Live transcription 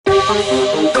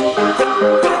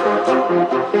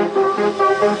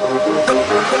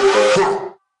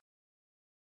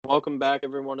Welcome back,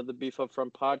 everyone, to the Beef Up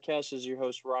Front podcast. This is your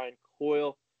host, Ryan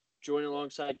Coyle, joined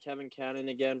alongside Kevin Cannon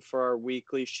again for our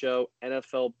weekly show,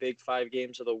 NFL Big Five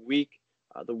Games of the Week,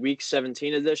 the Week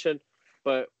 17 edition.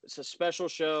 But it's a special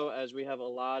show as we have a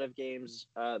lot of games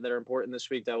that are important this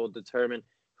week that will determine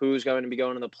who's going to be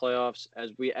going to the playoffs.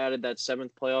 As we added that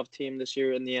seventh playoff team this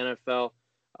year in the NFL,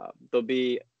 there'll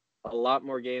be a lot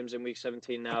more games in Week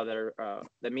 17 now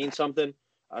that mean something.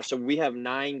 So we have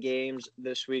 9 games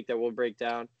this week that we'll break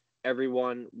down.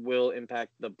 Everyone will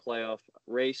impact the playoff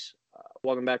race.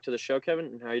 Welcome back to the show,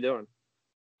 Kevin. How you doing?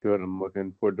 Good. I'm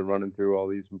looking forward to running through all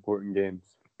these important games.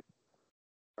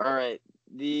 All right.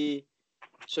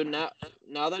 So now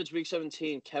that it's Week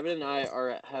 17, Kevin and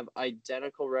I have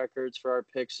identical records for our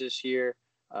picks this year,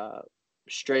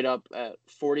 straight up at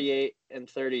 48 and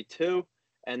 32.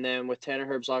 And then with Tanner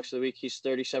Herb's locks of the week, he's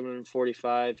 37 and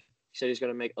 45. He said he's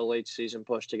going to make a late season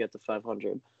push to get to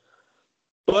 500.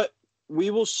 But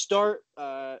we will start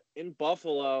in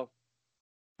Buffalo,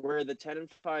 where the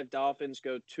 10-5 Dolphins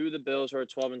go to the Bills, who are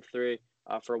 12-3,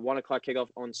 for a 1:00 kickoff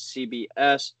on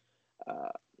CBS.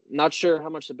 Not sure how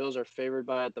much the Bills are favored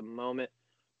by at the moment,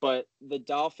 but the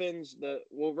Dolphins,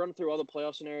 we'll run through all the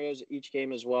playoff scenarios each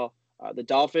game as well. The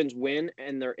Dolphins win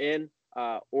and they're in,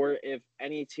 or if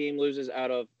any team loses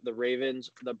out of the Ravens,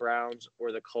 the Browns,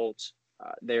 or the Colts,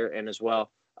 they're in as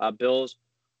well. Bills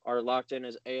are locked in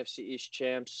as AFC East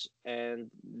champs,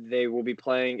 and they will be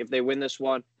playing, if they win this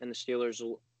one, and the Steelers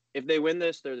will, if they win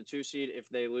this, they're the 2 seed. If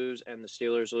they lose and the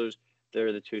Steelers lose,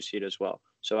 they're the 2 seed as well.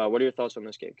 So what are your thoughts on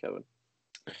this game, Kevin?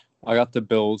 I got the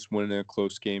Bills winning a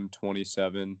close game,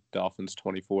 27, Dolphins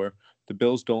 24. The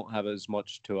Bills don't have as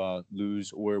much to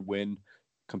lose or win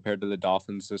compared to the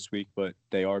Dolphins this week, but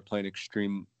they are playing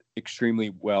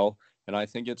extremely well. And I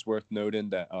think it's worth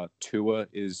noting that Tua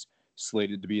is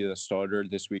slated to be the starter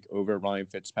this week over Ryan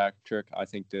Fitzpatrick. I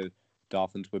think the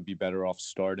Dolphins would be better off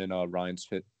starting Ryan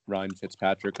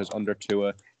Fitzpatrick, because under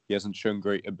Tua, he hasn't shown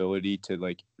great ability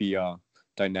to be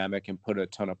dynamic and put a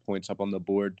ton of points up on the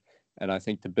board. And I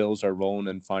think the Bills are rolling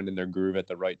and finding their groove at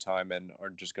the right time and are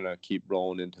just going to keep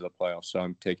rolling into the playoffs. So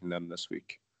I'm taking them this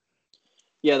week.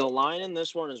 Yeah, the line in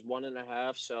this one is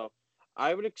 1.5. So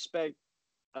I would expect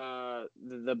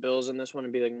the Bills in this one to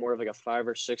be more of a 5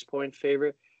 or 6 point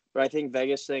favorite. But I think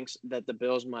Vegas thinks that the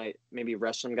Bills might maybe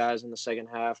rest some guys in the second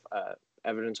half,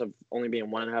 evidence of only being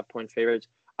 1.5 point favorites.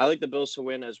 I like the Bills to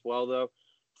win as well, though.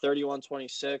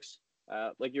 31-26.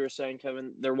 Like you were saying,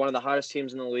 Kevin, they're one of the hottest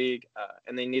teams in the league,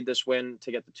 and they need this win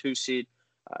to get the 2 seed.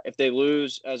 If they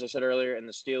lose, as I said earlier, and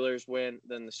the Steelers win,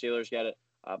 then the Steelers get it.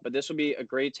 But this will be a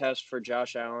great test for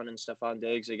Josh Allen and Stephon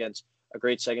Diggs against a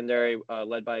great secondary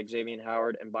led by Xavier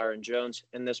Howard and Byron Jones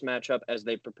in this matchup as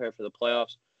they prepare for the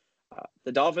playoffs.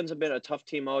 The Dolphins have been a tough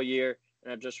team all year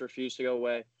and have just refused to go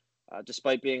away,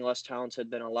 despite being less talented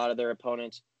than a lot of their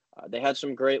opponents. They had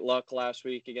some great luck last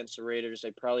week against the Raiders.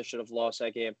 They probably should have lost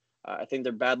that game. I think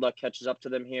their bad luck catches up to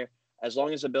them here. As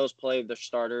long as the Bills play their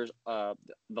starters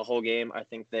the whole game, I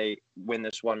think they win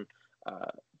this one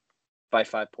by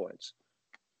 5 points.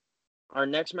 Our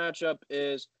next matchup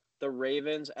is the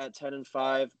Ravens at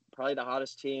 10-5, probably the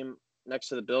hottest team next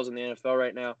to the Bills in the NFL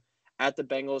right now, at the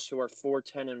Bengals, who are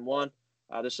 4-10-1.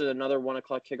 This is another 1:00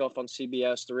 kickoff on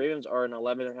CBS. The Ravens are an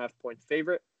 11.5 point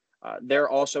favorite. They're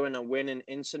also in a win and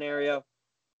in scenario.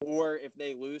 Or if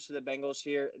they lose to the Bengals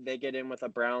here, they get in with a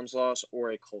Browns loss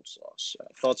or a Colts loss.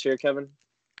 Thoughts here, Kevin?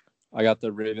 I got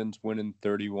the Ravens winning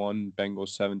 31, Bengals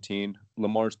 17.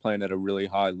 Lamar's playing at a really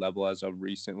high level as of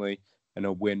recently, and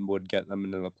a win would get them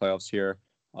into the playoffs here.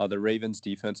 The Ravens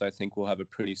defense, I think, will have a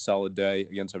pretty solid day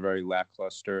against a very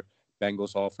lackluster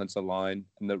Bengals offensive line.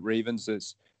 And the Ravens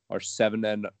are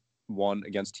 7-1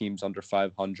 against teams under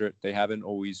 500. They haven't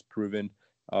always proven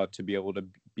to be able to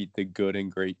beat the good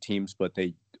and great teams, but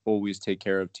they always take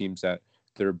care of teams that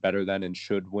they're better than and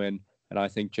should win. And I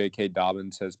think J.K.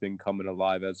 Dobbins has been coming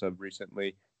alive as of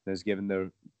recently and has given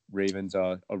the Ravens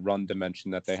a run dimension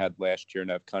that they had last year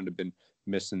and have kind of been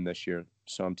missing this year.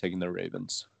 So I'm taking the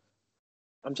Ravens.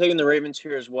 I'm taking the Ravens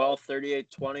here as well,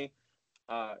 38-20.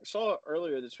 I saw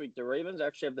earlier this week the Ravens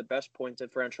actually have the best point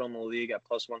differential in the league at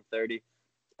plus 130.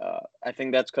 I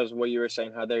think that's because of what you were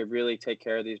saying, how they really take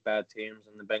care of these bad teams,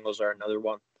 and the Bengals are another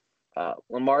one.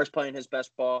 Lamar's playing his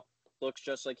best ball, looks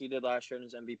just like he did last year in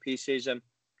his MVP season.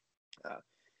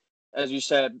 As you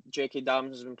said, J.K.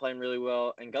 Dobbins has been playing really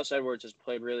well, and Gus Edwards has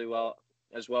played really well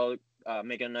as well,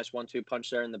 making a nice 1-2 punch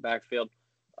there in the backfield.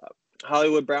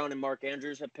 Hollywood Brown and Mark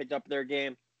Andrews have picked up their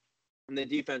game, and the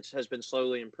defense has been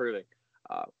slowly improving.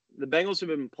 the Bengals have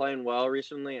been playing well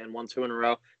recently and won 2 in a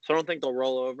row, so I don't think they'll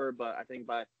roll over. But I think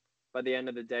by the end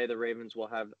of the day, the Ravens will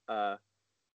have a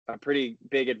pretty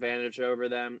big advantage over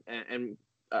them and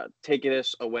take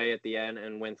this away at the end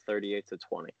and win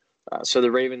 38-20. So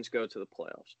the Ravens go to the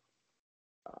playoffs.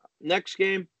 Next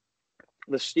game,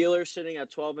 the Steelers sitting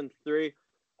at 12-3,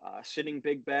 sitting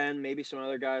Big Ben. Maybe some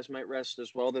other guys might rest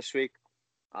as well this week.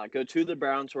 Go to the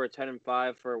Browns, who are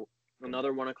 10-5 for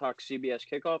another 1:00 CBS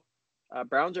kickoff.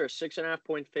 Browns are a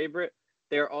 6.5-point favorite.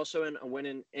 They are also in a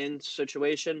win-in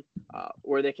situation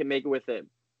where they can make it with it.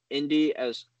 Indy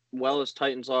as well as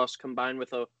Titans loss combined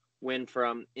with a win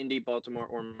from Indy, Baltimore,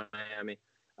 or Miami.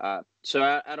 So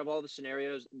out of all the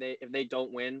scenarios, if they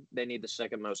don't win, they need the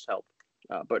second most help.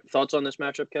 But thoughts on this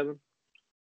matchup, Kevin?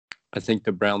 I think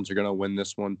the Browns are going to win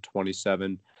this one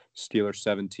 27, Steelers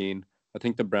 17. I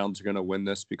think the Browns are going to win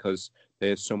this because they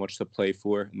have so much to play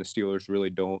for, and the Steelers really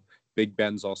don't. Big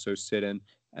Ben's also sitting,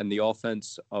 and the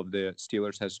offense of the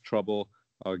Steelers has trouble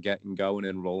getting going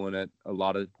and rolling at a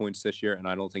lot of points this year, and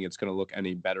I don't think it's going to look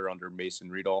any better under Mason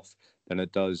Rudolph than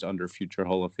it does under future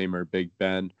Hall of Famer Big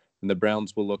Ben. And the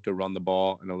Browns will look to run the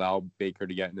ball and allow Baker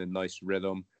to get in a nice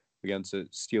rhythm against a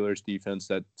Steelers defense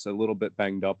that's a little bit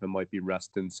banged up and might be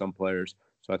resting some players.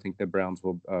 So I think the Browns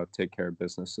will take care of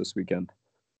business this weekend.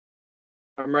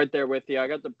 I'm right there with you. I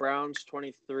got the Browns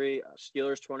 23,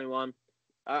 Steelers 21.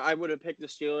 I would have picked the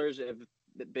Steelers if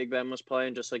Big Ben was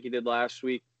playing, just like he did last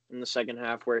week in the second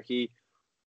half, where he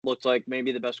looked like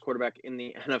maybe the best quarterback in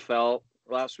the NFL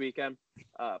last weekend.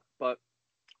 But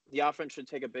the offense should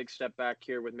take a big step back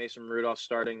here with Mason Rudolph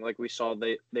starting like we saw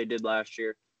they did last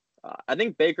year. I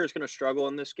think Baker's going to struggle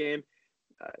in this game.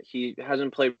 He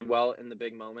hasn't played well in the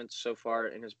big moments so far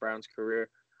in his Browns career.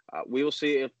 We will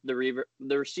see if the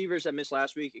receivers that missed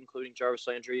last week, including Jarvis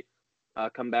Landry,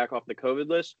 come back off the COVID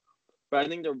list. But I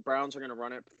think the Browns are going to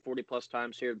run it 40-plus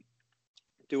times here,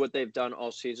 do what they've done all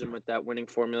season with that winning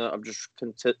formula of just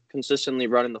consistently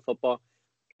running the football,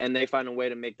 and they find a way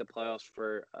to make the playoffs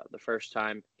for the first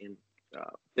time in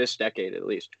this decade at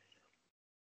least.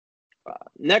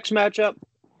 Next matchup,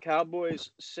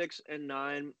 Cowboys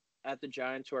 6-9 at the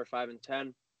Giants, who are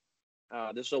 5-10.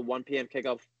 This is a 1 p.m.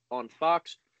 kickoff on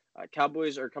Fox.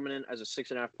 Cowboys are coming in as a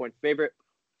 6.5-point favorite.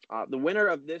 The winner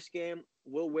of this game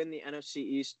will win the NFC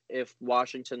East if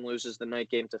Washington loses the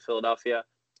night game to Philadelphia.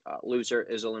 Loser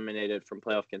is eliminated from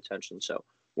playoff contention. So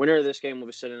winner of this game will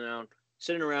be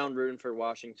sitting around rooting for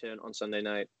Washington on Sunday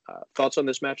night. Thoughts on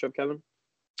this matchup, Kevin?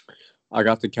 I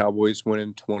got the Cowboys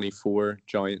winning 24,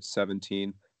 Giants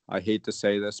 17. I hate to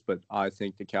say this, but I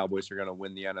think the Cowboys are going to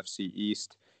win the NFC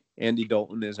East. Andy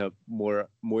Dalton is a more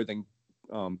than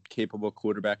capable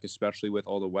quarterback, especially with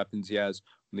all the weapons he has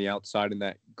on the outside in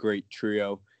that great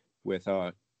trio with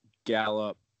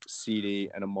Gallup, CD,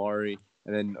 and Amari.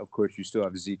 And then, of course, you still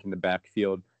have Zeke in the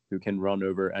backfield who can run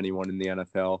over anyone in the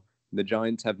NFL. The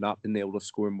Giants have not been able to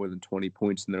score more than 20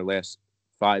 points in their last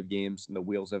 5 games, and the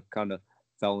wheels have kind of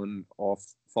fallen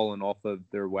off of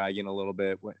their wagon a little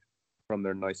bit from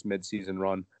their nice midseason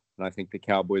run. And I think the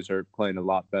Cowboys are playing a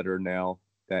lot better now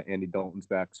that Andy Dalton's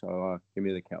back. So give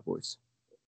me the Cowboys.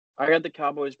 I got the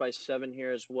Cowboys by 7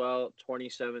 here as well,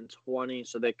 27-20.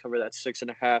 So they cover that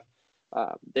 6.5.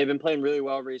 They've been playing really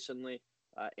well recently.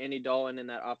 Andy Dalton in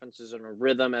that offense is in a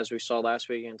rhythm, as we saw last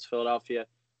week against Philadelphia.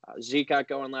 Zeke got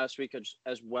going last week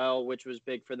as well, which was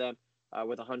big for them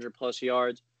with 100-plus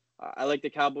yards. I like the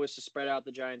Cowboys to spread out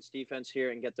the Giants' defense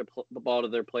here and get the ball to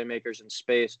their playmakers in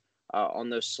space on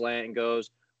those slant and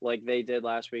goes like they did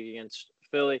last week against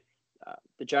Philly.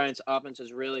 The Giants' offense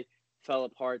has really fell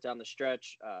apart down the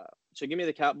stretch. So give me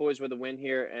the Cowboys with a win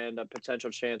here and a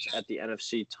potential chance at the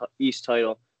NFC East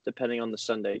title, depending on the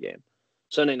Sunday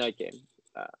night game.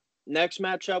 Next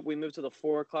matchup, we move to the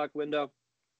 4 o'clock window.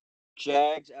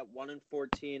 Jags at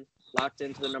 1-14, locked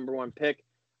into the number 1 pick.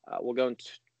 We'll go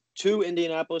to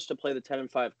Indianapolis to play the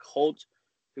 10-5 Colts,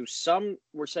 who some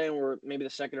were saying were maybe the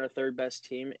second or third best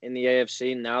team in the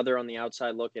AFC. Now they're on the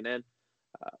outside looking in.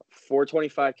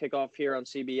 4:25 kickoff here on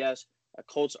CBS.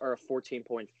 Colts are a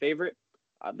 14-point favorite.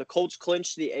 The Colts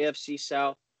clinch the AFC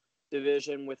South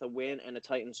division with a win and a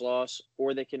Titans loss,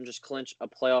 or they can just clinch a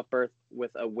playoff berth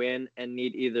with a win and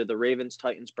need either the Ravens,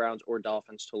 Titans, Browns, or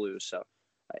Dolphins to lose. So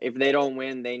if they don't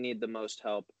win, they need the most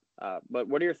help. But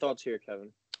what are your thoughts here,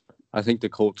 Kevin? I think the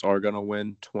Colts are going to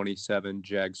win 27,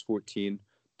 Jags 14.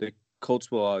 The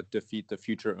Colts will defeat the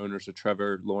future owners of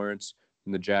Trevor Lawrence,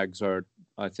 and the Jags are,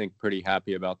 I think, pretty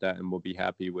happy about that and will be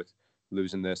happy with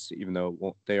losing this, even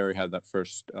though they already had that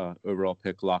first overall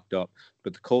pick locked up.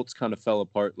 But the Colts kind of fell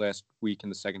apart last week in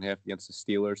the second half against the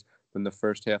Steelers. In the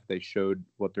first half, they showed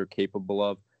what they're capable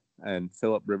of. and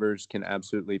Phillip Rivers can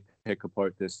absolutely pick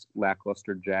apart this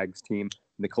lackluster Jags team.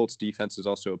 And the Colts defense is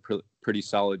also a pretty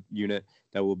solid unit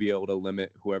that will be able to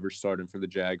limit whoever's starting for the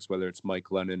Jags, whether it's Mike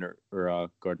Glennon or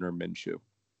Gardner Minshew.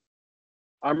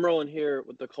 I'm rolling here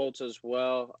with the Colts as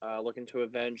well, looking to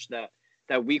avenge that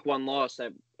week 1 loss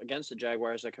that against the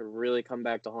Jaguars that could really come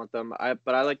back to haunt them.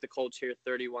 But I like the Colts here,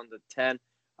 31-10.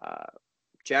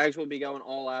 Jags will be going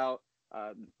all out.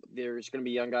 There's going to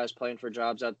be young guys playing for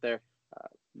jobs out there.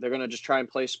 They're going to just try and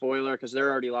play spoiler because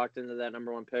they're already locked into that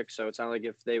number 1 pick. So it's not like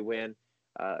if they win,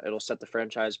 it'll set the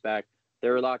franchise back.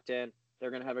 They're locked in. They're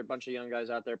going to have a bunch of young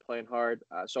guys out there playing hard.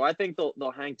 So I think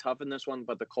they'll hang tough in this one,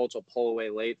 but the Colts will pull away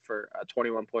late for a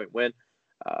 21-point win.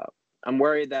 I'm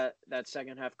worried that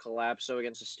second half collapse so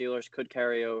against the Steelers could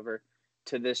carry over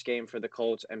to this game for the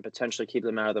Colts and potentially keep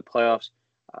them out of the playoffs.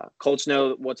 Colts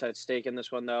know what's at stake in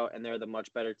this one, though, and they're the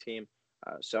much better team.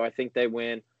 So I think they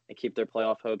win and keep their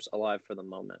playoff hopes alive for the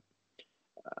moment.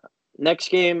 Next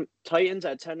game, Titans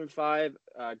at 10-5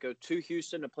 go to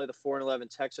Houston to play the 4-11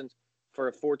 Texans for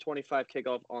a 4:25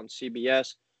 kickoff on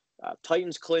CBS.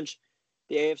 Titans clinch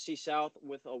the AFC South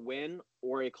with a win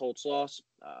or a Colts loss.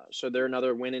 So they're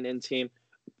another win-in team.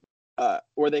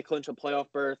 Or they clinch a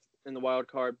playoff berth in the wild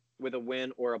card with a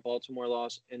win or a Baltimore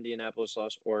loss, Indianapolis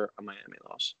loss, or a Miami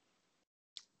loss.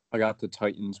 I got the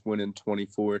Titans winning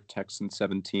 24, Texans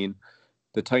 17.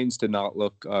 The Titans did not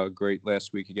look great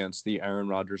last week against the Aaron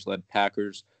Rodgers-led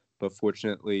Packers, but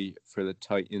fortunately for the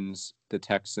Titans, the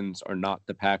Texans are not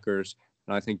the Packers,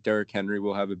 and I think Derrick Henry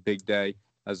will have a big day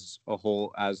as a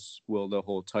whole, as will the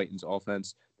whole Titans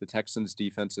offense. The Texans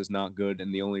defense is not good,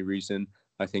 and the only reason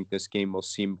I think this game will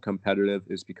seem competitive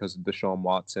is because of Deshaun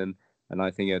Watson, and I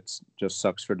think it just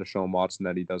sucks for Deshaun Watson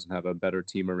that he doesn't have a better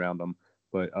team around him,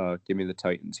 but give me the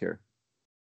Titans here.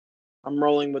 I'm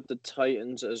rolling with the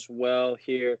Titans as well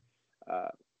here.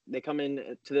 They come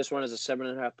in to this one as a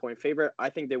 7.5-point favorite.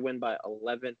 I think they win by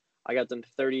 11. I got them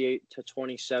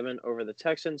 38-27 over the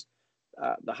Texans.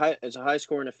 It's a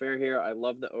high-scoring affair here. I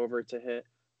love the over to hit.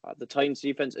 The Titans'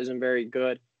 defense isn't very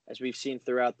good, as we've seen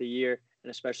throughout the year,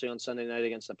 and especially on Sunday night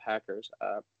against the Packers.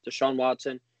 Deshaun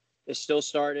Watson is still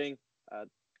starting,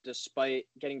 despite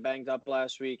getting banged up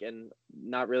last week and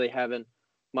not really having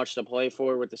much to play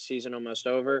for with the season almost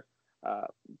over.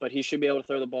 But he should be able to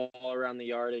throw the ball around the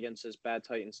yard against this bad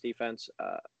Titans defense.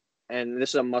 And this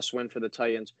is a must-win for the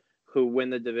Titans, who win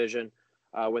the division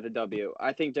with a W.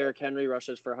 I think Derrick Henry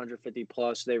rushes for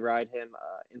 150+. They ride him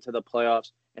into the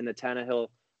playoffs. And the Tannehill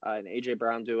and A.J.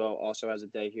 Brown duo also has a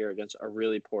day here against a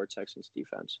really poor Texans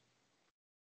defense.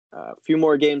 A few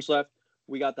more games left.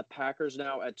 We got the Packers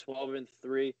now at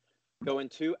 12-3. Going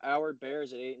to our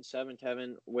Bears at 8-7,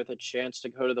 Kevin, with a chance to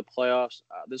go to the playoffs.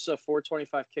 This is a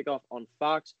 4:25 kickoff on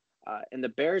Fox, and the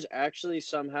Bears actually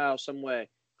somehow, some way,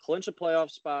 clinch a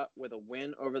playoff spot with a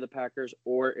win over the Packers,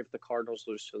 or if the Cardinals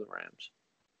lose to the Rams.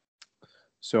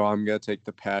 So I'm gonna take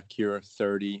the Pack here,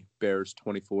 30, Bears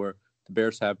 24. The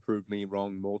Bears have proved me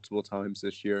wrong multiple times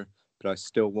this year, but I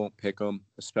still won't pick them,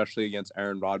 especially against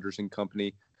Aaron Rodgers and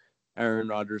company. Aaron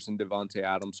Rodgers and Devontae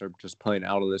Adams are just playing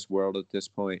out of this world at this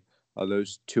point.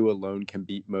 Those two alone can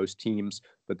beat most teams.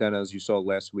 But then, as you saw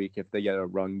last week, if they get a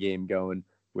run game going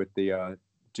with the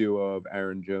duo of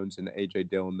Aaron Jones and A.J.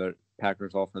 Dillon, the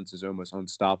Packers offense is almost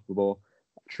unstoppable.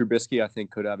 Trubisky, I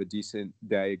think, could have a decent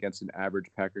day against an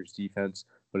average Packers defense,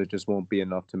 but it just won't be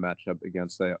enough to match up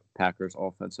against the Packers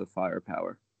offensive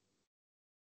firepower.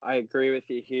 I agree with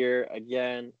you here.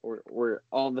 Again, we're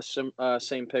all the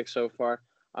same pick so far.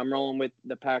 I'm rolling with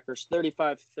the Packers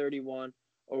 35-31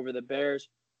 over the Bears.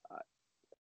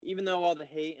 Even though all the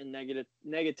hate and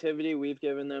negativity we've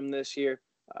given them this year,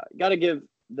 got to give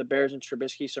the Bears and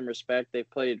Trubisky some respect. They've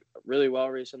played really well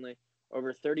recently,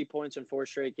 over 30 points in 4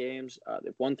 straight games.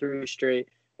 They've won 3 straight,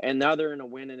 and now they're in a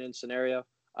win-and-in scenario.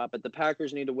 But the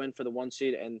Packers need to win for the 1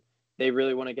 seed, and they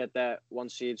really want to get that 1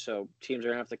 seed, so teams are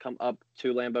going to have to come up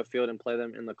to Lambeau Field and play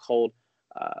them in the cold.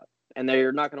 And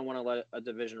they're not going to want to let a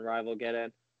division rival get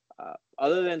in.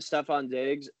 Other than Stephon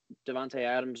Diggs, Devontae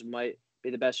Adams might be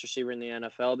the best receiver in the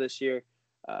NFL this year.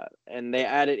 And they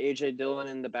added A.J. Dillon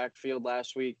in the backfield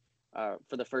last week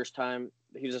for the first time.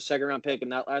 He was a second-round pick,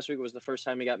 and that last week was the first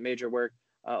time he got major work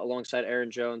alongside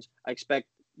Aaron Jones. I expect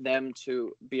them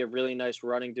to be a really nice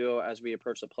running duo as we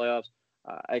approach the playoffs.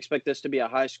 I expect this to be a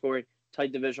high-scoring,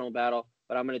 tight divisional battle,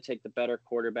 but I'm going to take the better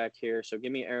quarterback here. So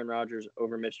give me Aaron Rodgers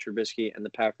over Mitch Trubisky and the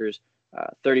Packers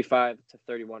 35-31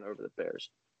 over the Bears.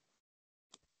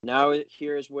 Now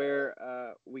here is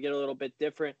where we get a little bit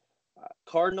different.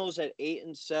 Cardinals at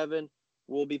 8-7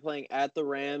 will be playing at the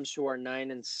Rams, who are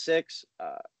 9-6.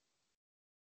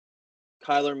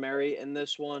 Kyler Murray in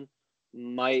this one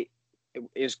might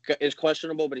is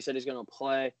questionable, but he said he's going to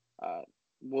play.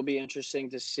 Will be interesting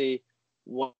to see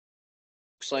what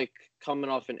looks like coming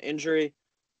off an injury.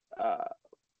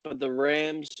 But the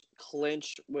Rams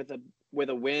clinch with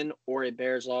a win or a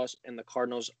Bears loss, and the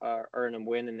Cardinals are in a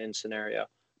win-and-in scenario.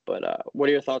 But what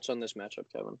are your thoughts on this matchup,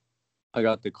 Kevin? I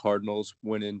got the Cardinals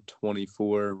winning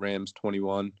 24, Rams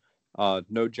 21.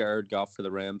 No Jared Goff for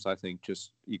the Rams, I think,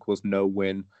 just equals no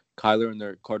win. Kyler and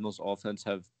their Cardinals offense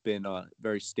have been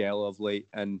very stale of late,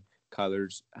 and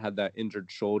Kyler's had that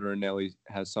injured shoulder, and now he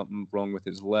has something wrong with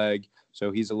his leg.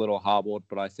 So he's a little hobbled,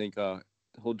 but I think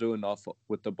he'll do enough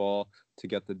with the ball to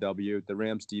get the W. The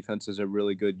Rams defense is a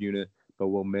really good unit, but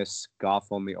will miss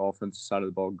Goff on the offensive side of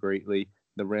the ball greatly.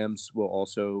 The Rams will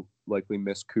also likely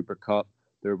miss Cooper Kupp,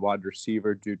 their wide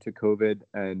receiver, due to COVID,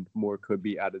 and more could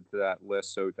be added to that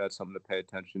list. So that's something to pay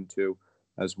attention to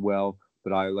as well.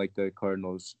 But I like the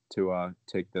Cardinals to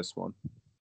take this one.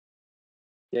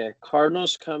 Yeah,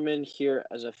 Cardinals come in here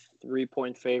as a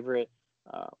 3-point favorite,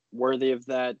 worthy of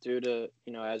that due to,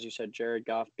 as you said, Jared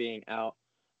Goff being out.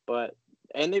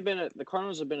 And the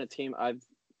Cardinals have been a team I've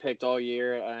picked all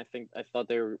year, and I thought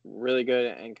they were really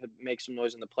good and could make some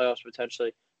noise in the playoffs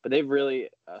potentially, but they've really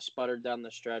sputtered down the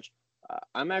stretch.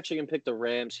 I'm actually going to pick the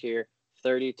Rams here,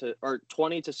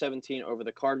 20-17 over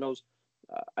the Cardinals.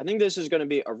 I think this is going to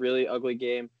be a really ugly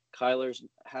game. Kyler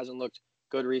hasn't looked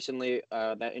good recently.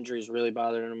 That injury is really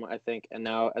bothering him, I think. And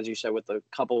now, as you said, with the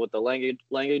leg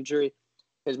injury,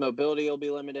 his mobility will be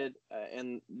limited,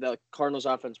 and the Cardinals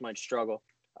offense might struggle.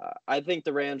 I think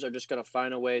the Rams are just going to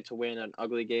find a way to win an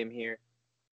ugly game here.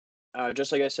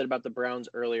 Just like I said about the Browns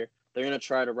earlier, they're going to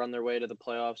try to run their way to the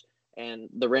playoffs, and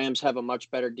the Rams have a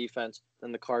much better defense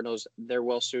than the Cardinals. They're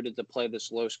well suited to play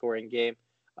this low-scoring game.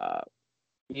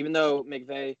 Even though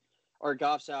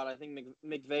Goff's out, I think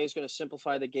McVay is going to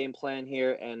simplify the game plan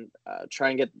here and try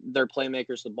and get their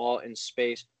playmakers the ball in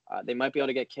space. They might be able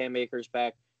to get Cam Akers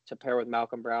back to pair with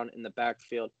Malcolm Brown in the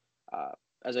backfield.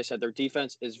 As I said, their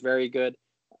defense is very good.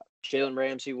 Jalen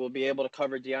Ramsey will be able to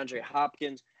cover DeAndre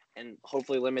Hopkins and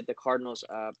hopefully limit the Cardinals'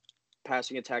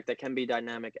 passing attack that can be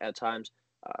dynamic at times.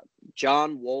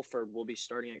 John Wolford will be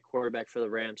starting at quarterback for the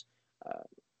Rams.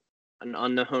 An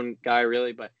unknown guy,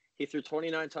 really, but he threw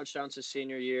 29 touchdowns his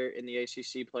senior year in the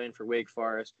ACC playing for Wake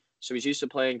Forest, so he's used to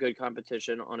playing good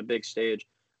competition on a big stage.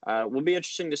 Will be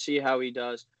interesting to see how he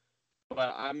does,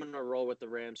 but I'm going to roll with the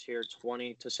Rams here,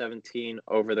 20-17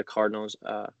 over the Cardinals.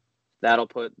 That'll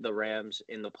put the Rams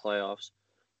in the playoffs.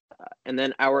 And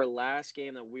then our last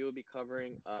game that we will be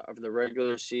covering of the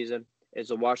regular season is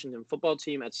the Washington football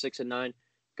team at 6-9,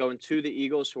 going to the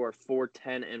Eagles, who are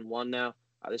 4-10-1 now.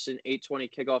 This is an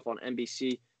 8:20 kickoff on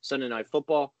NBC Sunday Night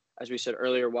Football. As we said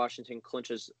earlier, Washington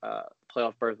clinches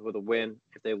playoff berth with a win.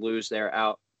 If they lose, they're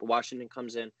out. But Washington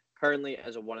comes in currently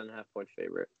as a 1.5-point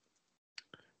favorite.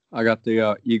 I got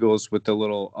the Eagles with the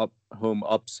little home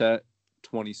upset,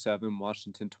 27,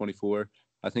 Washington 24.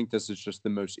 I think this is just the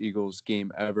most Eagles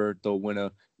game ever. They'll win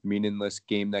a meaningless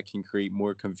game that can create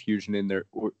more confusion in their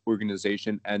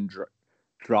organization and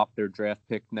drop their draft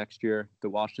pick next year. The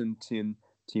Washington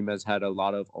team has had a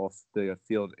lot of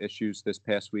off-the-field issues this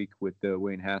past week with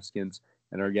Dwayne Haskins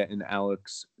and are getting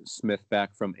Alex Smith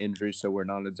back from injury, so we're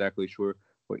not exactly sure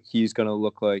what he's going to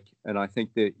look like. And I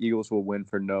think the Eagles will win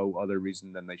for no other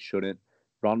reason than they shouldn't.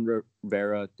 Ron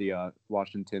Rivera, the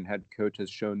Washington head coach, has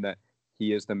shown that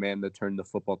he is the man to turn the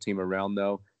football team around,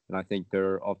 though, and I think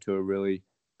they're off to a really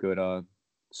good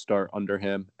start under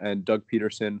him. And Doug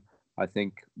Peterson, I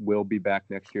think, will be back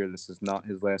next year. This is not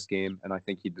his last game, and I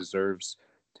think he deserves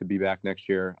to be back next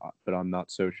year, but I'm not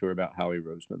so sure about Howie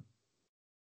Roseman.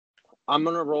 I'm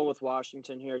going to roll with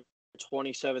Washington here,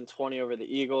 27-20 over the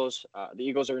Eagles. The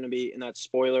Eagles are going to be in that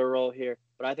spoiler role here,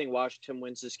 but I think Washington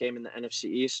wins this game in the NFC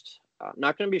East.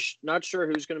 Not sure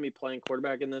who's going to be playing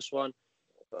quarterback in this one.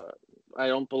 I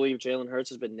don't believe Jalen Hurts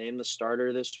has been named the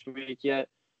starter this week yet,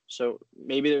 so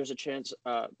maybe there's a chance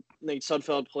Nate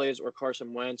Sudfeld plays or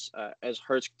Carson Wentz, as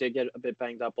Hurts did get a bit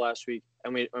banged up last week,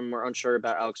 and we're unsure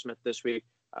about Alex Smith this week.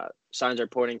 Signs are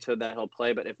pointing to that he'll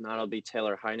play, but if not, it'll be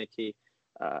Taylor Heineke.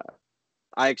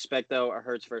 I expect, though, a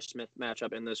Hurts versus Smith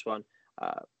matchup in this one.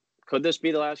 Could this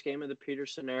be the last game of the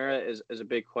Peterson era is a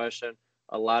big question.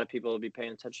 A lot of people will be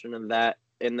paying attention to that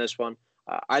in this one.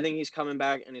 I think he's coming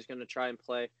back, and he's going to try and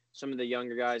play some of the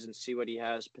younger guys and see what he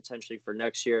has potentially for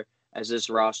next year, as this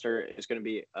roster is going to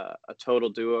be a total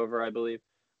do-over, I believe.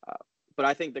 But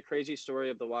I think the crazy story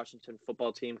of the Washington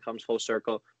football team comes full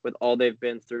circle with all they've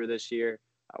been through this year,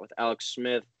 with Alex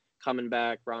Smith coming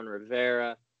back, Ron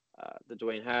Rivera, the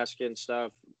Dwayne Haskins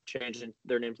stuff, changing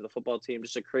their name to the football team.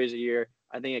 Just a crazy year.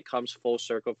 I think it comes full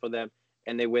circle for them,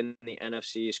 and they win the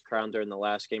NFC East crown during the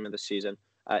last game of the season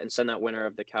and send that winner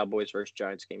of the Cowboys versus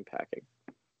Giants game packing.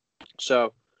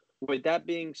 So, with that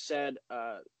being said,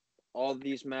 all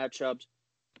these matchups,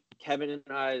 Kevin and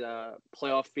I,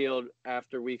 playoff field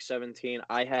after Week 17,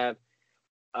 I have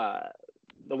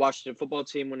the Washington football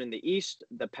team winning the East,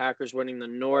 the Packers winning the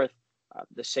North,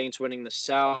 the Saints winning the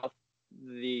South,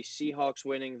 the Seahawks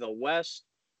winning the West,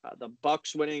 the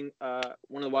Bucks winning one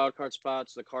of the wild card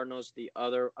spots, the Cardinals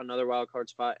another wild card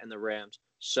spot, and the Rams.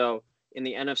 So in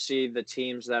the NFC, the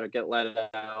teams that get let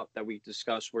out that we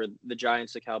discussed were the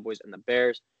Giants, the Cowboys, and the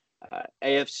Bears.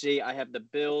 AFC, I have the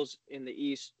Bills in the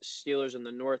East, Steelers in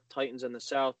the North, Titans in the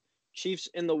South, Chiefs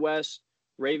in the West,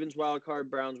 Ravens wild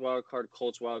card, Browns wild card,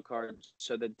 Colts wild card.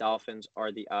 So the Dolphins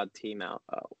are the odd team out.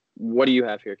 What do you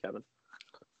have here, Kevin?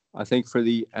 I think for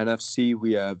the NFC,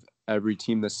 we have every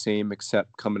team the same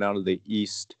except coming out of the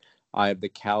East. I have the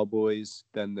Cowboys.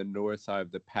 Then the North, I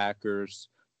have the Packers.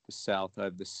 The South, I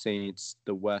have the Saints.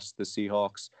 The West, the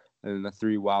Seahawks. And then the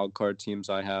three wild card teams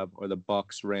I have are the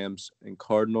Bucks, Rams, and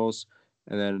Cardinals.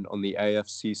 And then on the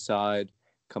AFC side,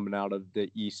 coming out of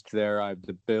the East there, I have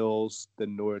the Bills. The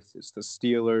North is the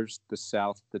Steelers. The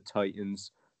South, the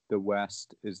Titans. The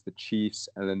West is the Chiefs.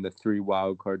 And then the three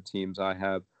wild card teams I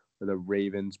have are the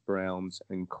Ravens, Browns,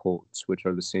 and Colts, which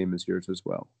are the same as yours as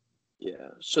well. Yeah,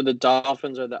 so the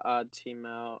Dolphins are the odd team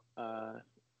out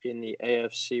in the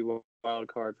AFC wild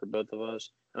card for both of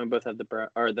us, and we both have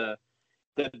the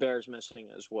Bears missing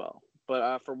as well.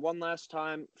 But for one last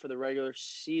time for the regular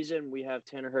season, we have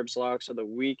Tanner Herb's locks of the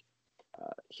week.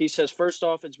 He says, first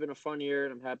off, it's been a fun year,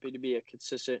 and I'm happy to be a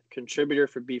consistent contributor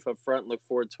for Beef Up Front. Look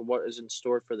forward to what is in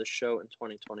store for the show in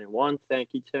 2021. Thank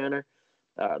you, Tanner.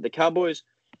 The Cowboys,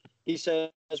 he says,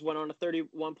 went on a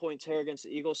 31-point tear against the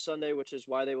Eagles Sunday, which is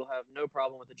why they will have no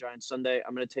problem with the Giants Sunday.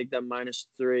 I'm going to take them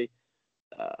 -3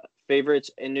 favorites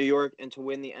in New York and to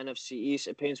win the NFC East.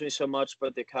 It pains me so much,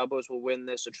 but the Cowboys will win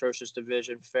this atrocious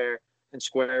division fair and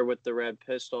square with the red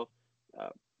pistol.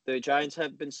 The Giants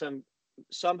have been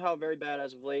somehow very bad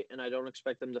as of late, and I don't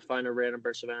expect them to find a random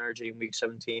burst of energy in Week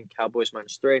 17. Cowboys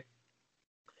 -3.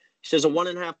 He says a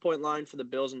 1.5-point line for the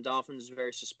Bills and Dolphins is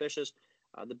very suspicious.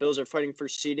 The Bills are fighting for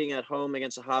seeding at home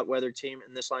against a hot weather team,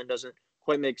 and this line doesn't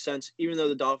quite make sense, even though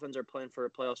the Dolphins are playing for a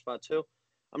playoff spot too.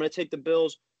 I'm going to take the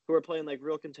Bills, who are playing like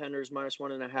real contenders,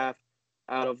 -1.5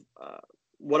 out of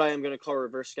what I am going to call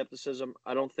reverse skepticism.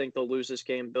 I don't think they'll lose this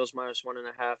game. Bills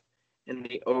 -1.5 in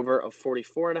the over of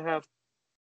 44.5.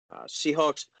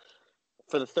 Seahawks,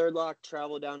 for the third lock,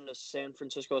 travel down to San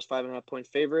Francisco as 5.5-point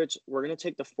favorites. We're going to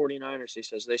take the 49ers, he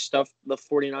says. They stuffed the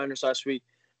 49ers last week,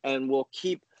 and we'll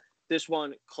keep this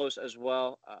one close as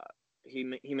well. He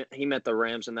met the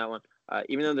Rams in that one.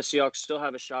 Even though the Seahawks still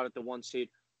have a shot at the 1 seed,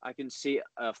 I can see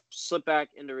a slip back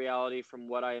into reality from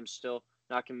what I am still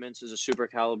not convinced is a Super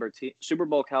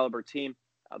Bowl caliber team.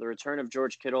 The return of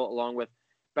George Kittle along with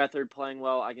Beathard playing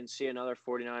well, I can see another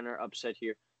 49er upset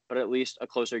here, but at least a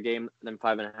closer game than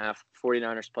 5.5.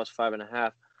 49ers plus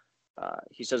 5.5.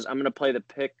 He says, I'm going to play the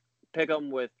pick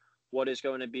 'em with what is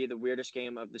going to be the weirdest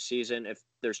game of the season if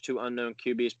there's two unknown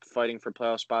QBs fighting for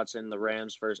playoff spots in the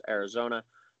Rams versus Arizona.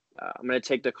 I'm going to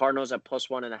take the Cardinals at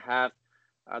 +1.5.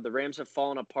 The Rams have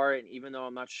fallen apart, and even though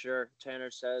I'm not sure,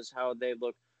 Tanner says how they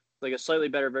look like a slightly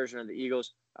better version of the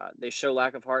Eagles. They show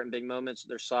lack of heart in big moments.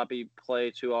 They're sloppy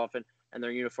play too often, and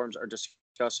their uniforms are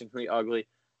disgustingly ugly.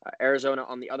 Arizona,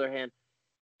 on the other hand,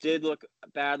 did look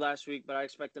bad last week, but I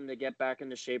expect them to get back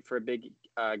into shape for a big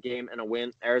game and a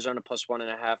win. Arizona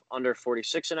 +1.5, under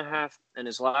 46.5. And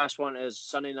his last one is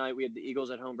Sunday night. We have the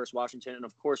Eagles at home versus Washington, and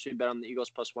of course we bet on the Eagles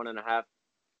 +1.5.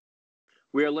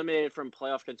 We are eliminated from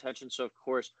playoff contention, so of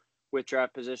course with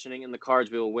draft positioning in the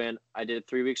cards, we will win. I did it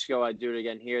 3 weeks ago. I do it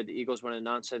again here. The Eagles win a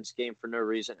nonsense game for no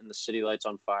reason, and the city lights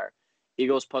on fire.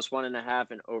 Eagles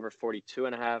 +1.5 and over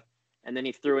 42.5. And then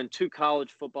he threw in 2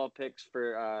 college football picks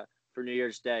for New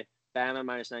Year's Day. Bama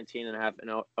 -19.5 and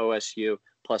OSU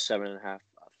 +7.5.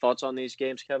 Thoughts on these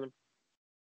games, Kevin?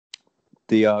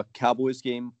 The Cowboys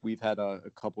game, we've had a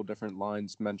couple different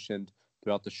lines mentioned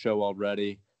throughout the show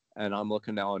already, and I'm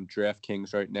looking now on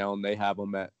DraftKings right now, and they have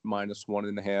them at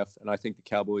 -1.5, and I think the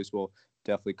Cowboys will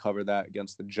definitely cover that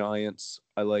against the Giants.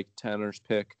 I like Tanner's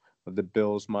pick of the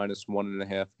Bills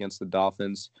 -1.5 against the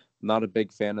Dolphins. I'm not a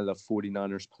big fan of the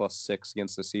 49ers +6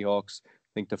 against the Seahawks.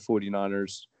 I think the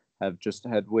 49ers have just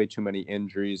had way too many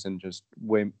injuries and just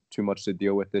way too much to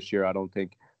deal with this year. I don't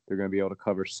think they're going to be able to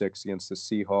cover 6 against the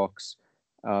Seahawks.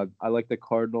 I like the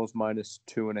Cardinals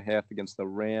 -2.5 against the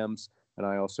Rams, and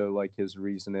I also like his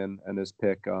reasoning and his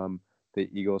pick, the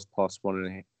Eagles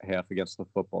 +1.5 against the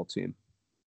football team.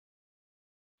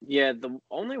 Yeah, the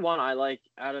only one I like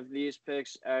out of these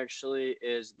picks actually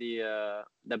is the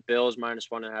Bills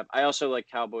 -1.5. I also like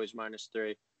Cowboys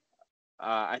 -3.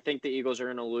 I think the Eagles are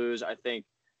going to lose. I think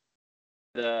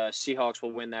the Seahawks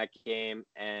will win that game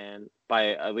and by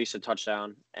at least a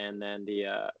touchdown. And then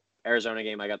the Arizona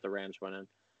game, I got the Rams winning.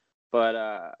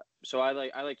 But so I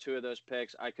like two of those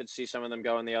picks. I could see some of them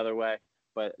going the other way,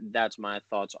 but that's my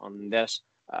thoughts on this.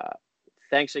 Uh,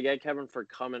 Thanks again, Kevin, for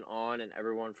coming on and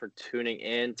everyone for tuning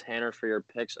in. Tanner for your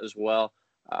picks as well.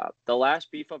 The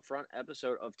last Beef Up Front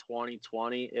episode of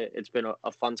 2020. It's been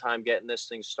a fun time getting this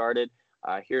thing started.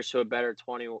 Here's to a better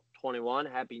 2021.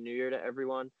 Happy New Year to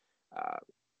everyone. Uh,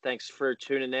 Thanks for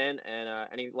tuning in. And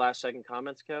any last second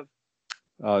comments, Kev?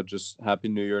 Just happy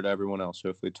New Year to everyone else.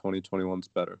 Hopefully 2021's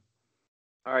better.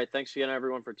 All right. Thanks again,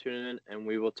 everyone, for tuning in. And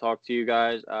we will talk to you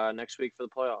guys next week for the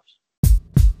playoffs.